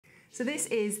So this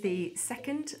is the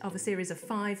second of a series of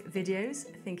 5 videos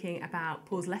thinking about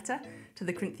Paul's letter to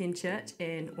the Corinthian church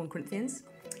in 1 Corinthians.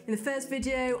 In the first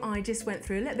video, I just went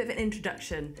through a little bit of an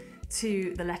introduction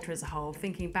to the letter as a whole,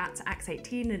 thinking back to Acts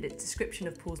 18 and its description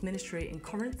of Paul's ministry in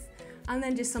Corinth, and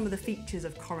then just some of the features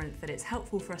of Corinth that it's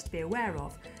helpful for us to be aware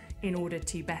of in order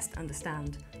to best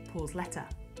understand Paul's letter.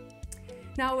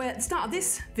 Now, at the start of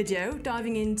this video,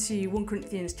 diving into 1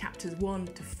 Corinthians chapters 1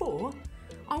 to 4,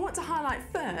 I want to highlight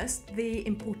first the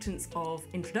importance of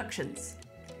introductions.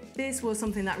 This was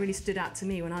something that really stood out to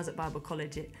me when I was at Bible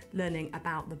college learning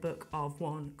about the book of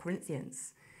 1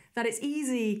 Corinthians. That it's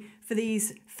easy for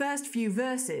these first few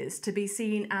verses to be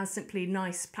seen as simply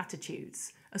nice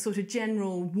platitudes, a sort of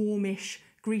general warmish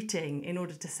greeting in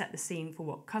order to set the scene for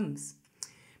what comes.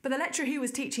 But the lecturer who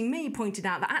was teaching me pointed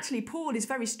out that actually Paul is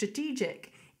very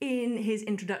strategic in his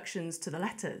introductions to the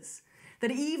letters. That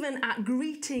even at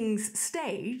greetings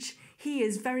stage, he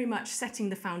is very much setting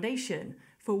the foundation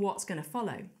for what's going to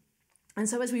follow. And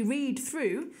so as we read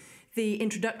through the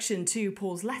introduction to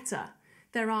Paul's letter,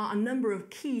 there are a number of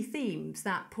key themes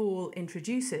that Paul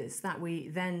introduces that we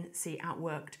then see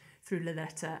outworked through the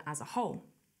letter as a whole.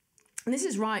 And this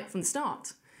is right from the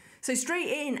start. So straight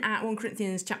in at 1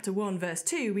 Corinthians chapter 1 verse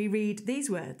 2, we read these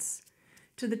words: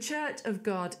 "To the church of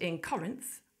God in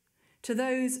Corinth, to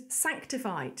those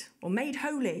sanctified or made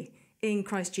holy in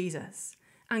Christ Jesus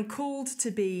and called to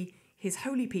be his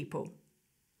holy people."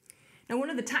 Now,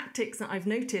 one of the tactics that I've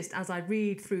noticed as I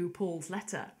read through Paul's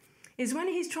letter is when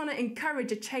he's trying to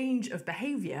encourage a change of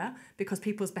behaviour because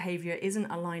people's behaviour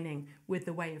isn't aligning with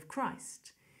the way of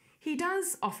Christ. He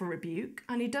does offer rebuke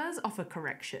and he does offer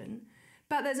correction,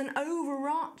 but there's an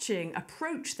overarching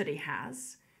approach that he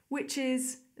has, which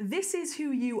is, this is who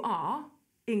you are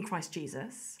in Christ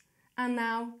Jesus, and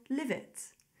now live it.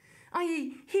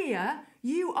 I.e., here,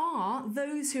 you are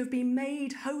those who have been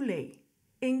made holy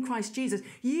in Christ Jesus.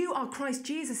 You are Christ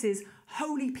Jesus's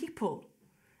holy people.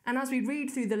 And as we read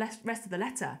through the rest of the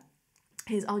letter,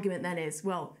 his argument then is,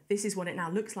 well, this is what it now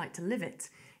looks like to live it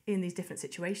in these different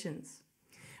situations.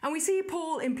 And we see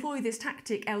Paul employ this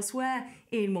tactic elsewhere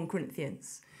in 1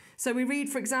 Corinthians. So we read,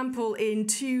 for example, in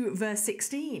 2 verse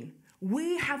 16,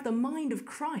 "We have the mind of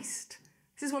Christ."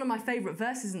 This is one of my favourite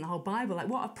verses in the whole Bible. Like,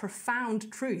 what a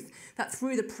profound truth that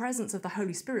through the presence of the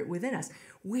Holy Spirit within us,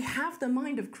 we have the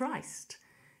mind of Christ.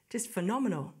 Just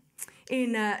phenomenal.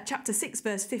 In chapter 6,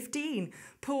 verse 15,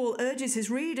 Paul urges his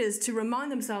readers to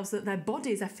remind themselves that their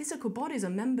bodies, their physical bodies, are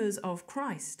members of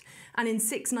Christ. And in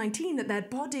 6:19, that their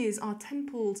bodies are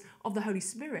temples of the Holy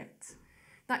Spirit.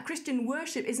 That Christian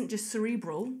worship isn't just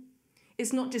cerebral.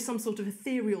 It's not just some sort of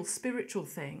ethereal spiritual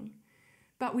thing.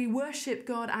 But we worship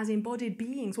God as embodied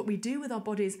beings. What we do with our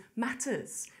bodies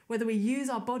matters. Whether we use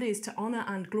our bodies to honour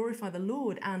and glorify the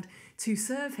Lord and to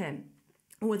serve him,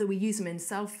 or whether we use them in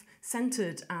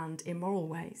self-centred and immoral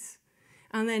ways.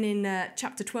 And then in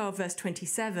chapter 12, verse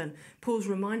 27, Paul's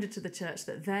reminder to the church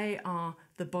that they are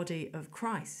the body of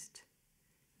Christ.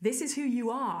 This is who you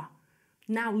are.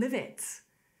 Now live it.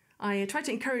 I try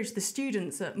to encourage the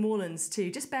students at Moorlands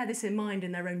to just bear this in mind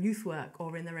in their own youth work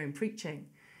or in their own preaching.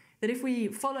 That if we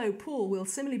follow Paul, we'll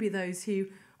similarly be those who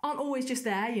aren't always just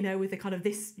there, with the kind of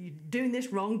this, you're doing this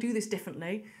wrong, do this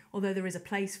differently, although there is a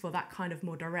place for that kind of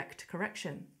more direct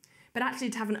correction. But actually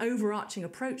to have an overarching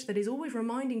approach that is always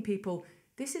reminding people,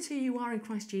 this is who you are in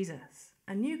Christ Jesus,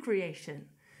 a new creation,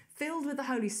 filled with the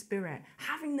Holy Spirit,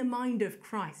 having the mind of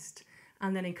Christ,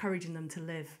 and then encouraging them to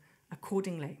live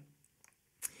accordingly.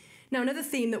 Now, another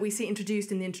theme that we see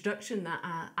introduced in the introduction that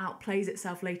outplays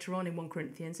itself later on in 1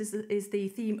 Corinthians is the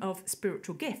theme of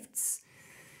spiritual gifts.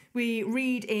 We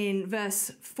read in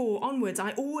verse 4 onwards,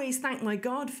 "I always thank my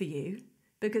God for you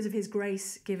because of his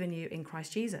grace given you in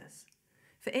Christ Jesus.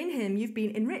 For in him you've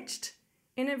been enriched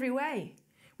in every way,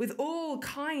 with all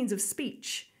kinds of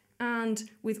speech and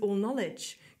with all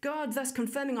knowledge, God thus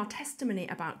confirming our testimony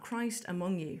about Christ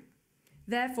among you.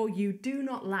 Therefore you do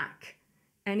not lack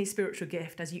any spiritual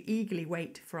gift as you eagerly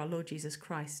wait for our Lord Jesus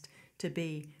Christ to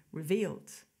be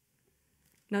revealed."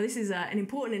 Now, this is an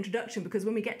important introduction because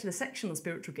when we get to the section on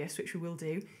spiritual gifts, which we will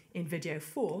do in video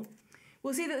 4,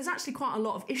 we'll see that there's actually quite a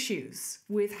lot of issues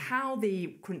with how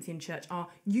the Corinthian church are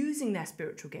using their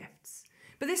spiritual gifts.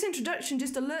 But this introduction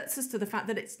just alerts us to the fact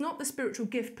that it's not the spiritual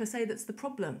gift per se that's the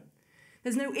problem.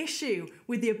 There's no issue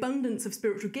with the abundance of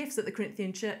spiritual gifts that the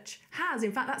Corinthian church has.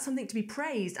 In fact, that's something to be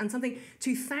praised and something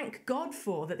to thank God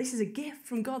for, that this is a gift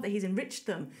from God, that he's enriched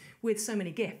them with so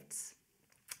many gifts.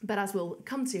 But as we'll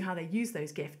come to, how they use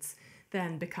those gifts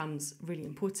then becomes really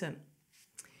important.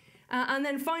 And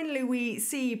then finally, we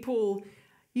see Paul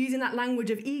using that language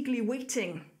of eagerly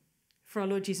waiting for our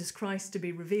Lord Jesus Christ to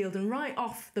be revealed. And right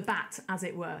off the bat, as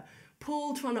it were,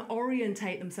 Paul trying to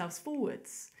orientate themselves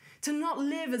forwards, to not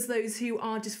live as those who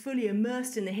are just fully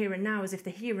immersed in the here and now, as if the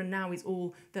here and now is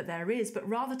all that there is, but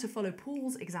rather to follow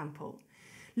Paul's example,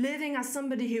 living as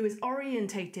somebody who is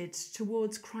orientated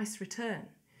towards Christ's return,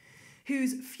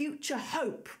 whose future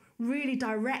hope really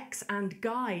directs and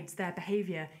guides their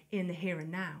behaviour in the here and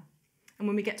now. And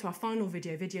when we get to our final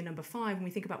video, video number 5, when we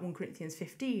think about 1 Corinthians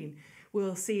 15,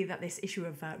 we'll see that this issue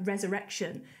of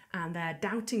resurrection and their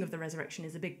doubting of the resurrection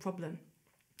is a big problem.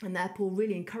 And there Paul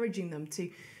really encouraging them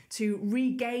to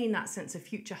regain that sense of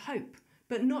future hope,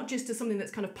 but not just as something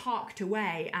that's kind of parked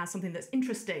away as something that's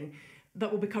interesting,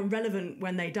 that will become relevant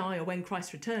when they die or when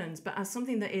Christ returns, but as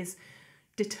something that is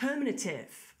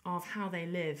determinative of how they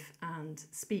live and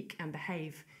speak and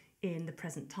behave in the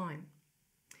present time.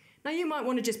 Now, you might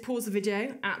want to just pause the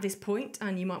video at this point,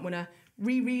 and you might want to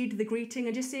reread the greeting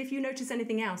and just see if you notice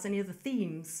anything else, any other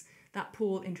themes that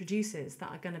Paul introduces that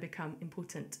are going to become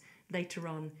important later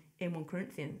on in 1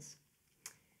 Corinthians.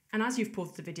 And as you've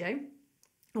paused the video,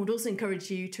 I would also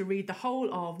encourage you to read the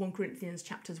whole of 1 Corinthians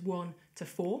chapters 1 to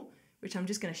 4, which I'm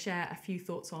just going to share a few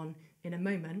thoughts on in a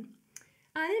moment.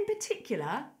 And in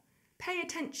particular, pay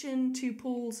attention to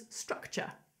Paul's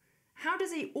structure. How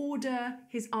does he order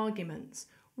his arguments?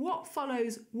 What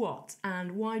follows what,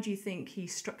 and why do you think he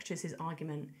structures his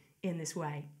argument in this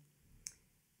way?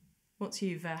 Once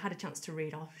you've had a chance to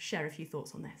read, I'll share a few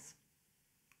thoughts on this.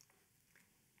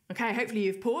 Okay, hopefully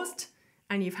you've paused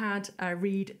and you've had a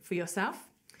read for yourself.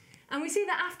 And we see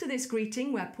that after this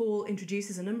greeting, where Paul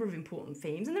introduces a number of important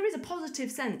themes, and there is a positive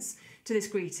sense to this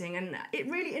greeting, and it's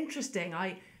really interesting.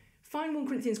 I find 1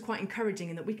 Corinthians quite encouraging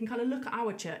in that we can kind of look at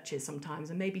our churches sometimes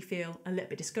and maybe feel a little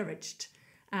bit discouraged.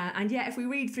 And yet, if we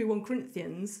read through 1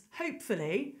 Corinthians,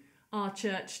 hopefully our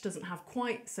church doesn't have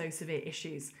quite so severe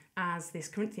issues as this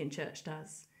Corinthian church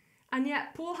does. And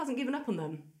yet, Paul hasn't given up on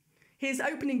them. His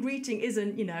opening greeting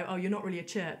isn't, oh, you're not really a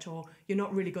church, or you're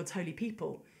not really God's holy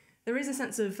people. There is a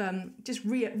sense of just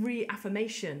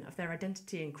reaffirmation of their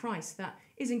identity in Christ that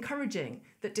is encouraging,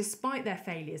 that despite their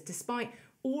failures, despite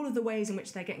all of the ways in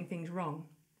which they're getting things wrong,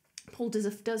 Paul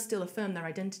does still affirm their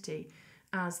identity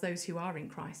as those who are in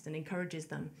Christ and encourages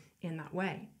them in that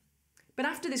way. But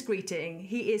after this greeting,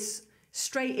 he is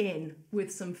straight in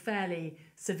with some fairly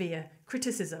severe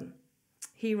criticism.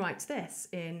 He writes this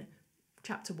in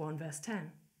chapter 1, verse 10.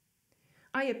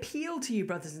 I appeal to you,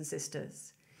 brothers and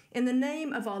sisters, in the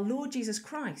name of our Lord Jesus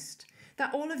Christ,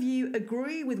 that all of you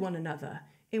agree with one another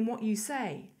in what you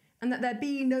say, and that there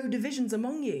be no divisions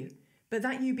among you, but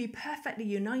that you be perfectly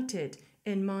united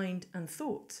in mind and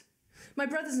thought. My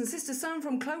brothers and sisters, some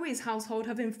from Chloe's household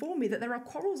have informed me that there are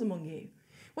quarrels among you.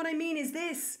 What I mean is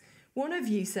this: one of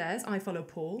you says, I follow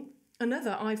Paul,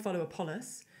 another, I follow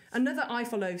Apollos, another, I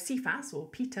follow Cephas or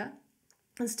Peter,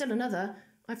 and still another,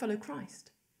 I follow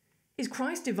Christ. Is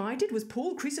Christ divided? Was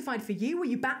Paul crucified for you? Were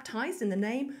you baptized in the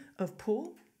name of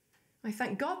Paul? I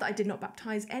thank God that I did not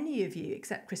baptize any of you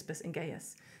except Crispus and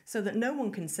Gaius, so that no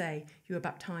one can say you were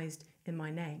baptized in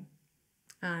my name.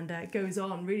 And it goes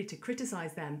on really to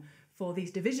criticize them for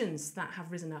these divisions that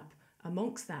have risen up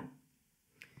amongst them.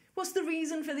 What's the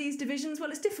reason for these divisions? Well,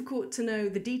 it's difficult to know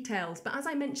the details, but as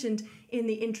I mentioned in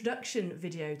the introduction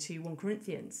video to 1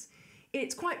 Corinthians,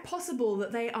 it's quite possible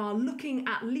that they are looking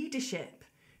at leadership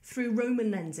through Roman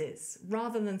lenses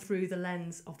rather than through the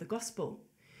lens of the gospel.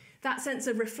 That sense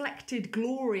of reflected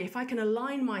glory, if I can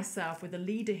align myself with a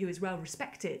leader who is well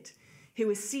respected,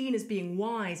 who is seen as being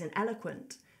wise and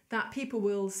eloquent, that people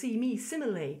will see me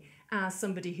similarly as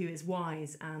somebody who is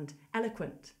wise and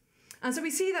eloquent. And so we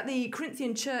see that the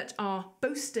Corinthian church are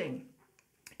boasting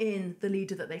in the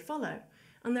leader that they follow.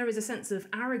 And there is a sense of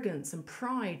arrogance and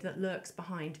pride that lurks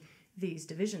behind these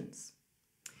divisions.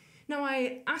 Now,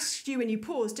 I asked you when you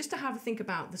paused just to have a think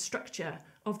about the structure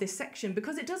of this section,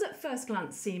 because it does at first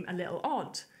glance seem a little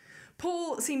odd.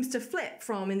 Paul seems to flip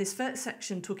from, in this first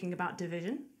section, talking about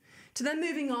division, to then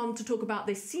moving on to talk about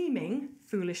this seeming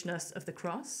foolishness of the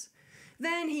cross.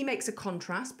 Then he makes a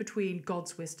contrast between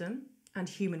God's wisdom and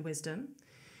human wisdom.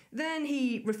 Then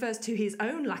he refers to his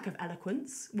own lack of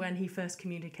eloquence when he first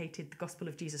communicated the gospel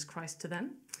of Jesus Christ to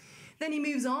them. Then he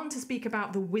moves on to speak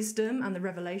about the wisdom and the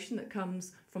revelation that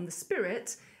comes from the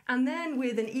Spirit. And then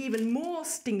with an even more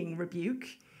stinging rebuke,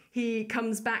 he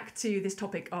comes back to this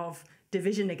topic of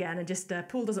division again. And just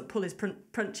Paul doesn't pull his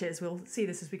punches. We'll see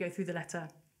this as we go through the letter.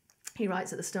 He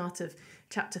writes at the start of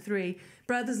chapter 3,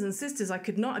 brothers and sisters, I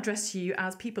could not address you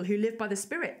as people who live by the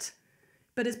Spirit,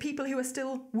 but as people who are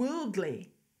still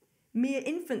worldly, mere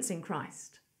infants in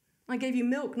Christ. I gave you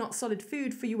milk, not solid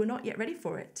food, for you were not yet ready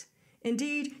for it.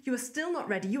 Indeed, you are still not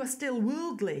ready. You are still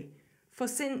worldly. For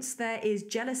since there is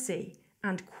jealousy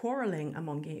and quarrelling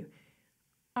among you,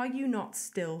 are you not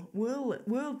still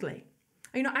worldly?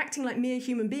 Are you not acting like mere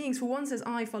human beings? For one says,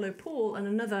 I follow Paul, and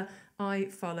another, I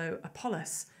follow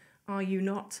Apollos. Are you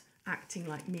not acting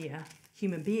like mere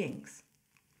human beings?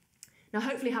 Now,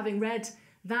 hopefully, having read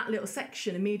that little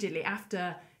section immediately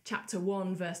after chapter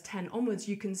 1, verse 10 onwards,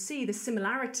 you can see the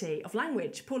similarity of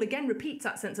language. Paul again repeats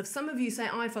that sense of some of you say,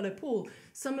 I follow Paul,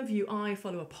 some of you, I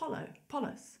follow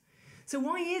Apollos. So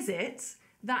why is it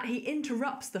that he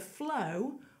interrupts the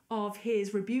flow of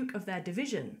his rebuke of their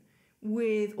division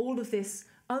with all of this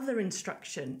other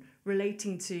instruction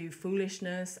relating to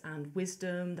foolishness and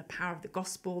wisdom, the power of the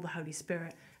gospel, the Holy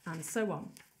Spirit, and so on?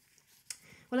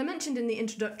 Well, I mentioned in the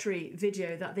introductory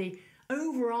video that the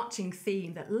overarching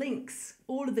theme that links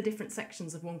all of the different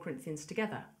sections of 1 Corinthians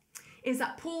together is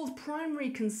that Paul's primary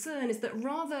concern is that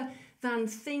rather than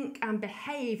think and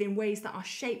behave in ways that are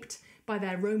shaped by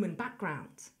their Roman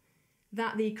background,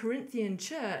 that the Corinthian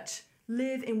church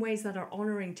live in ways that are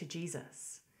honouring to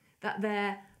Jesus, that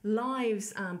their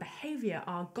lives and behaviour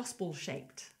are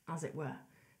gospel-shaped, as it were,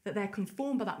 that they're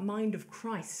conformed by that mind of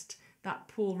Christ that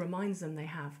Paul reminds them they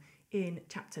have in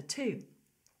chapter 2.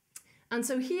 And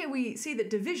so here we see that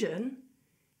division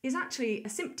is actually a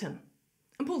symptom.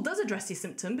 And Paul does address this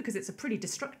symptom because it's a pretty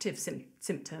destructive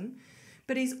symptom,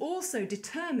 but he's also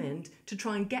determined to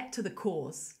try and get to the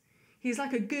cause. He's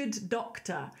like a good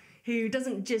doctor who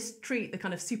doesn't just treat the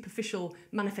kind of superficial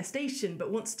manifestation,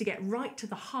 but wants to get right to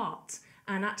the heart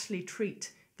and actually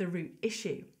treat the root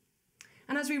issue.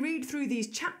 And as we read through these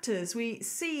chapters, we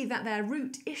see that their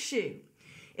root issue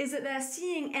is that they're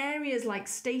seeing areas like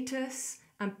status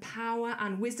and power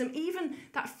and wisdom, even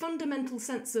that fundamental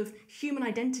sense of human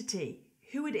identity,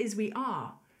 who it is we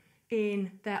are,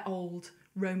 in their old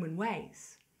Roman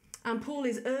ways. And Paul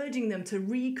is urging them to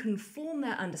reconform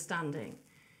their understanding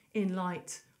in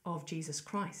light of Jesus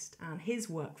Christ and his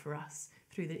work for us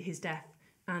through his death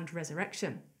and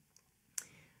resurrection.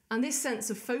 And this sense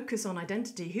of focus on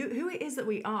identity, who it is that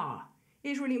we are,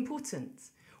 is really important.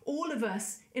 All of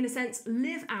us, in a sense,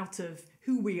 live out of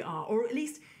who we are, or at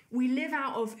least we live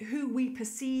out of who we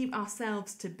perceive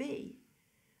ourselves to be.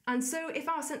 And so if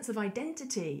our sense of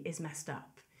identity is messed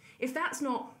up, if that's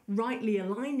not rightly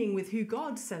aligning with who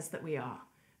God says that we are,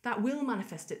 that will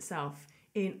manifest itself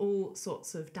in all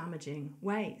sorts of damaging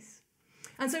ways.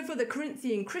 And so for the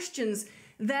Corinthian Christians,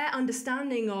 their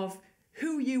understanding of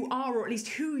who you are, or at least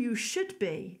who you should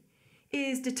be,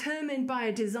 is determined by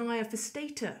a desire for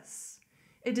status,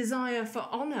 a desire for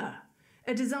honour,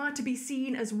 a desire to be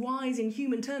seen as wise in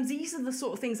human terms. These are the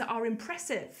sort of things that are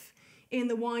impressive in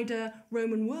the wider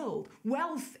Roman world.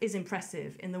 Wealth is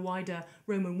impressive in the wider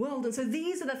Roman world. And so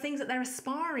these are the things that they're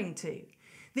aspiring to.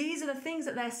 These are the things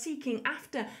that they're seeking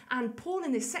after. And Paul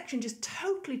in this section just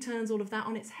totally turns all of that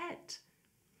on its head.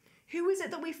 Who is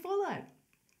it that we follow?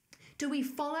 Do we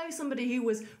follow somebody who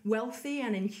was wealthy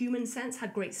and in human sense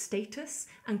had great status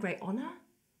and great honour?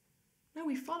 No,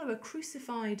 we follow a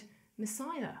crucified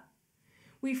Messiah.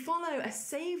 We follow a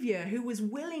Saviour who was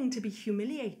willing to be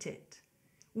humiliated,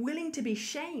 willing to be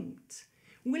shamed,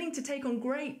 willing to take on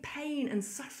great pain and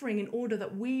suffering in order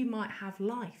that we might have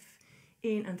life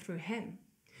in and through him,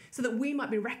 so that we might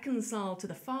be reconciled to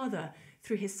the Father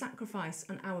through his sacrifice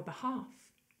on our behalf.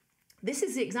 This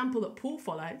is the example that Paul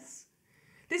follows.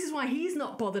 This is why he's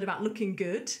not bothered about looking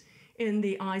good in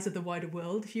the eyes of the wider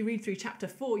world. If you read through chapter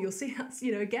 4, you'll see that's,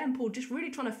 again, Paul just really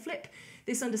trying to flip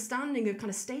this understanding of kind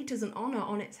of status and honour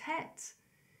on its head.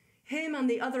 Him and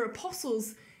the other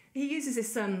apostles, he uses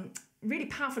this really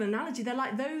powerful analogy. They're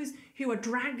like those who are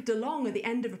dragged along at the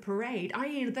end of a parade,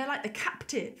 i.e. they're like the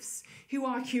captives who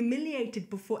are humiliated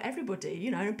before everybody,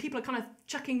 and people are kind of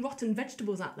chucking rotten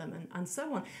vegetables at them and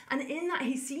so on. And in that,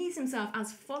 he sees himself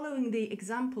as following the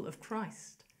example of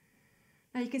Christ.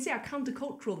 Now, you can see how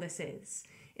countercultural this is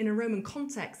in a Roman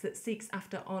context that seeks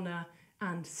after honour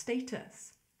and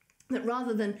status. That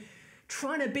rather than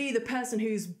trying to be the person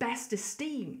who's best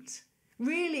esteemed,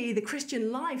 really the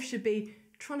Christian life should be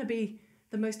trying to be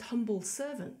the most humble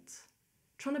servant,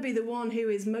 trying to be the one who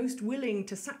is most willing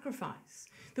to sacrifice,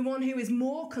 the one who is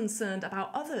more concerned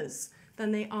about others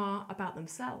than they are about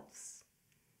themselves.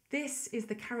 This is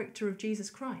the character of Jesus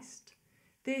Christ.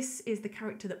 This is the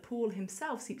character that Paul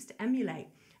himself seeks to emulate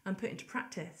and put into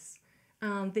practice.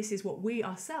 And this is what we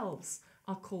ourselves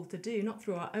are called to do, not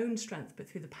through our own strength, but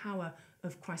through the power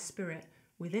of Christ's Spirit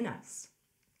within us.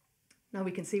 Now we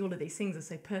can see all of these things are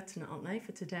so pertinent, aren't they,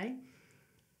 for today?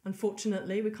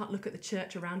 Unfortunately, we can't look at the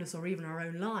church around us or even our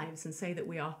own lives and say that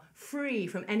we are free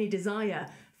from any desire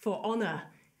for honour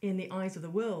in the eyes of the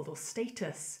world or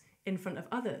status in front of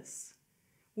others.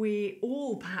 We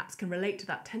all perhaps can relate to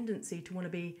that tendency to want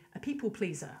to be a people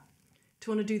pleaser, to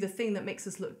want to do the thing that makes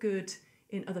us look good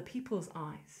in other people's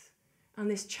eyes. And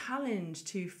this challenge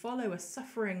to follow a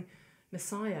suffering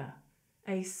Messiah,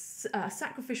 a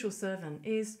sacrificial servant,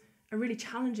 is a really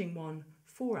challenging one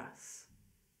for us.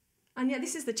 And yet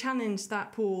this is the challenge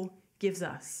that Paul gives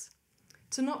us.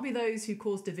 To not be those who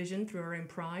cause division through our own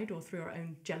pride or through our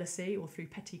own jealousy or through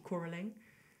petty quarrelling,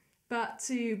 but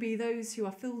to be those who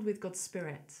are filled with God's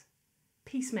Spirit,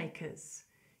 peacemakers,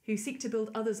 who seek to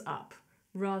build others up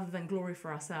rather than glory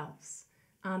for ourselves,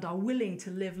 and are willing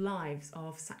to live lives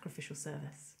of sacrificial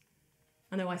service.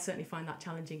 I know I certainly find that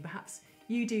challenging. Perhaps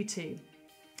you do too.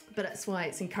 But that's why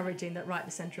it's encouraging that right at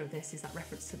the centre of this is that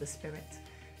reference to the Spirit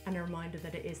and a reminder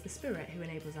that it is the Spirit who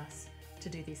enables us to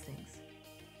do these things.